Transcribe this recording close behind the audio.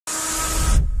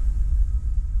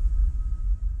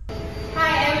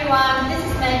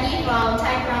from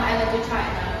TYCORUN Energy,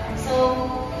 China. So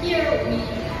here we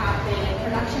have the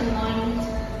production line,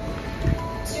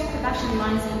 2 production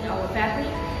lines in our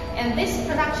factory, and this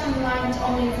production line is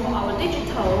only for our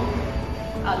digital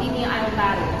lithium-ion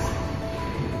batteries.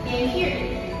 And here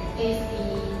is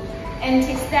the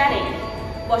anti-static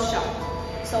workshop.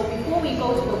 So before we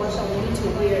go to the workshop, we need to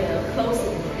wear the clothes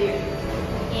there,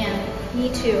 and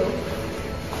need to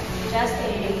just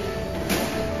a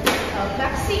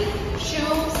flexi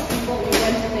shoes before we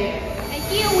went there. And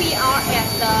here we are at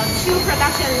the 2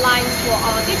 production lines for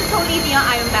our digital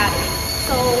lithium-ion battery.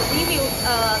 So we will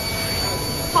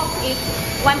talk it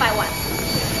one by one.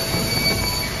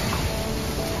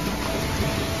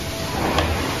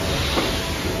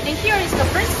 And here is the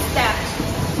first step.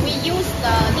 We use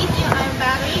the lithium-ion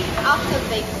battery after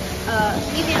the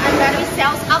lithium-ion battery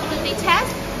cells after the test.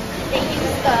 They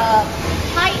use the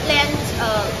Highland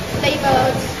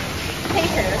labeled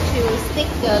paper to stick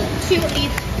the 2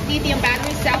 lithium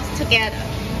battery cells together.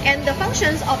 And the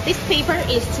functions of this paper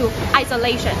is to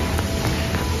isolation.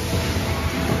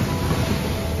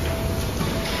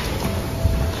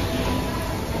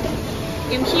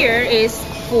 And here is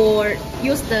for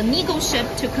use the needle ship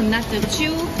to connect the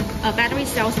 2 battery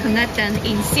cells, connect them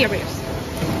in series.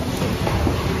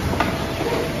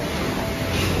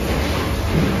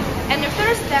 And the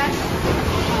third step,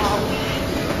 we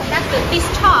connect the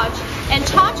discharge and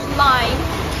charge line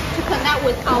to connect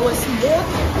with our small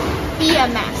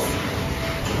BMS.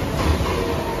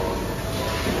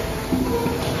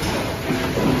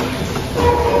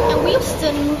 And we use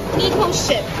the needle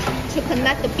ship to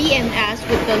connect the BMS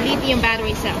with the lithium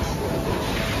battery cells.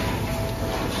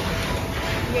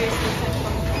 Here's the second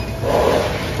one.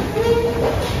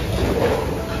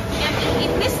 And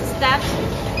in this step,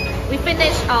 we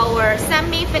finish our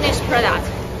semi-finished product.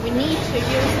 We need to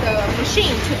use the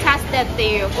machine to test that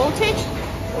their voltage,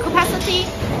 capacity,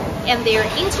 and their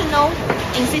internal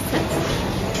resistance.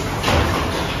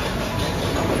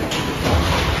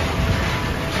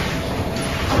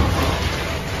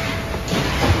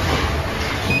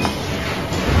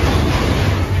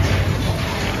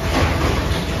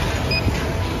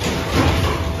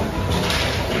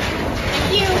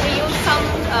 Here we use some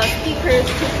stickers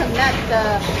to connect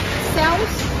the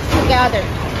cells together.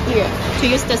 Here to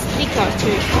use the stickers to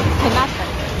connect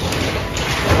them.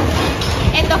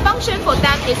 And the function for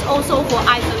that is also for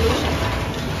isolation.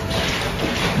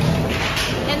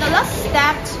 And the last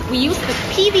step, we use the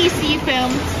PVC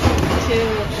film to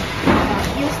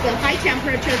use the high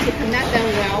temperature to connect them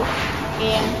well.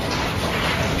 And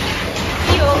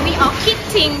here we are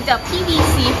heating the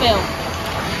PVC film.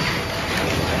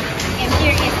 And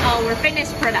here is our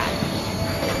finished product.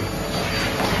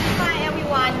 Hi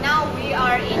everyone, now we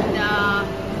are in the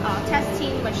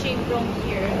testing machine room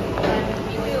here, and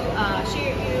we will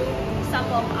share you some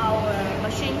of our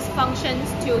machine's functions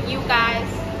to you guys.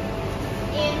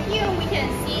 And here we can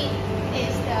see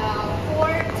is the 4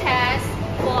 tests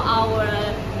for our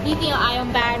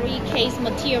lithium-ion battery case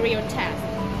material test.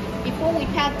 Before we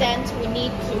pack them, we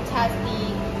need to test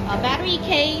the battery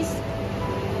case.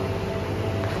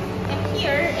 And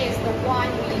here is the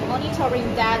one we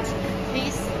monitoring that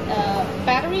this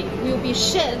battery will be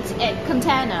shipped a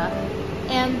container,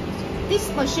 and this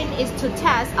machine is to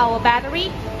test our battery.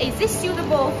 Is this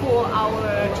suitable for our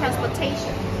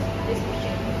transportation? This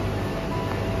machine.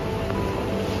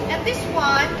 And this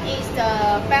one is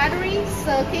the battery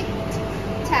circuit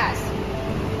test.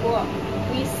 Well,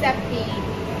 we set the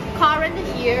current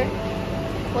here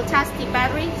for test the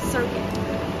battery circuit.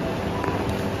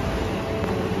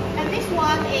 And this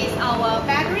one is our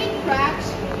battery crash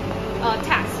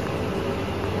test.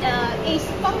 Its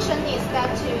function is that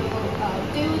to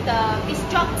do the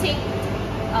destructive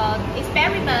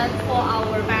experiment for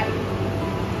our battery.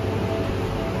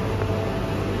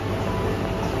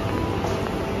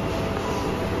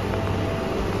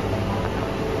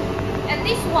 And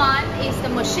this one is the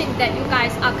machine that you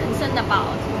guys are concerned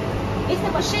about. It's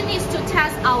the machine is to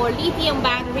test our lithium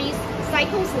batteries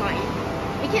cycles line.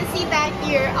 We can see that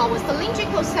here our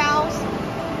cylindrical cells,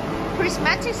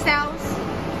 prismatic cells,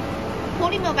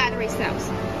 polymer battery cells.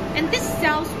 And these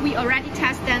cells we already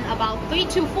tested about 3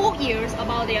 to 4 years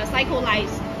about their cycle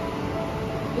lives.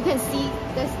 You can see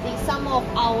that's the some of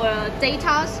our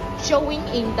data showing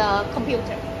in the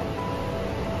computer.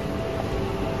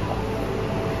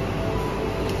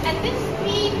 And this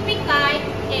big guy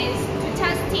is to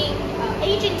testing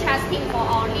aging testing for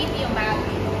our lithium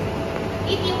battery.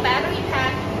 Lithium battery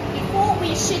pack. Before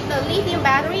we ship the lithium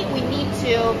battery, we need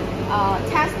to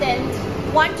test them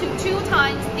 1 to 2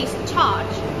 times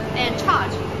discharge and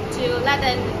charge to to let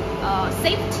them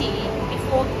safety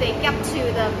before they get to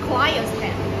the client's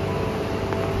hand.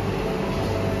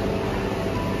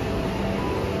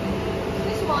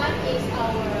 This one is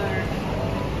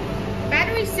our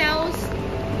battery cells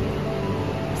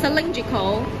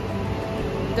cylindrical,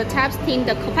 the testing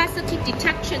the capacity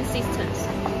detection systems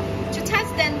to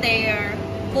test then their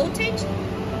voltage,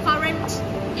 current,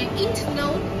 and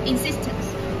internal insistence.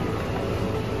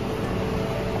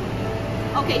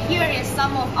 Okay, here is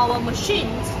some of our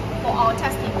machines for our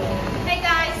testing room. Hey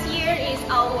guys, here is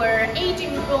our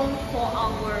aging room for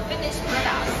our finished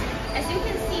products. As you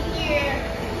can see here,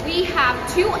 we have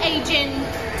 2 aging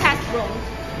test rooms.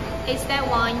 It's that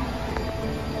one.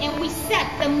 And we set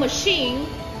the machine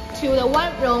to the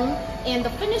one room and the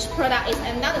finished product is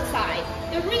another side.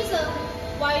 The reason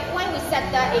why we set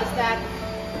that is that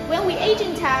when we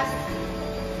aging test,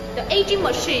 the aging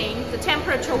machine, the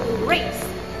temperature will raise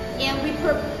and we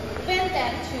prevent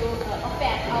them to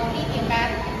affect our lithium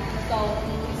battery. So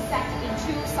we set in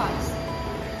 2 sides.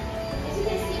 As you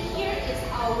can see, here is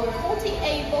our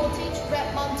 48 voltage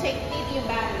red-mounted lithium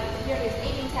battery. Here is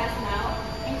aging test now.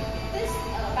 And this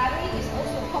battery is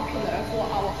also popular for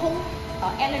our home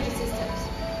energy systems.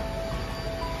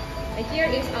 And here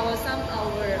is some of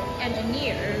our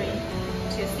engineering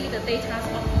to see the data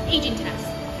of aging test.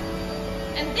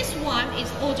 And this one is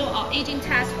also our aging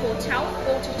test for 12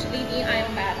 voltage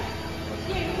lithium-ion battery.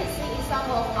 Here you can see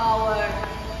some of our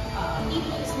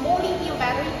small lithium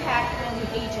battery pack when we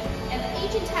aging. And the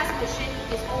aging test machine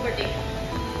is over there.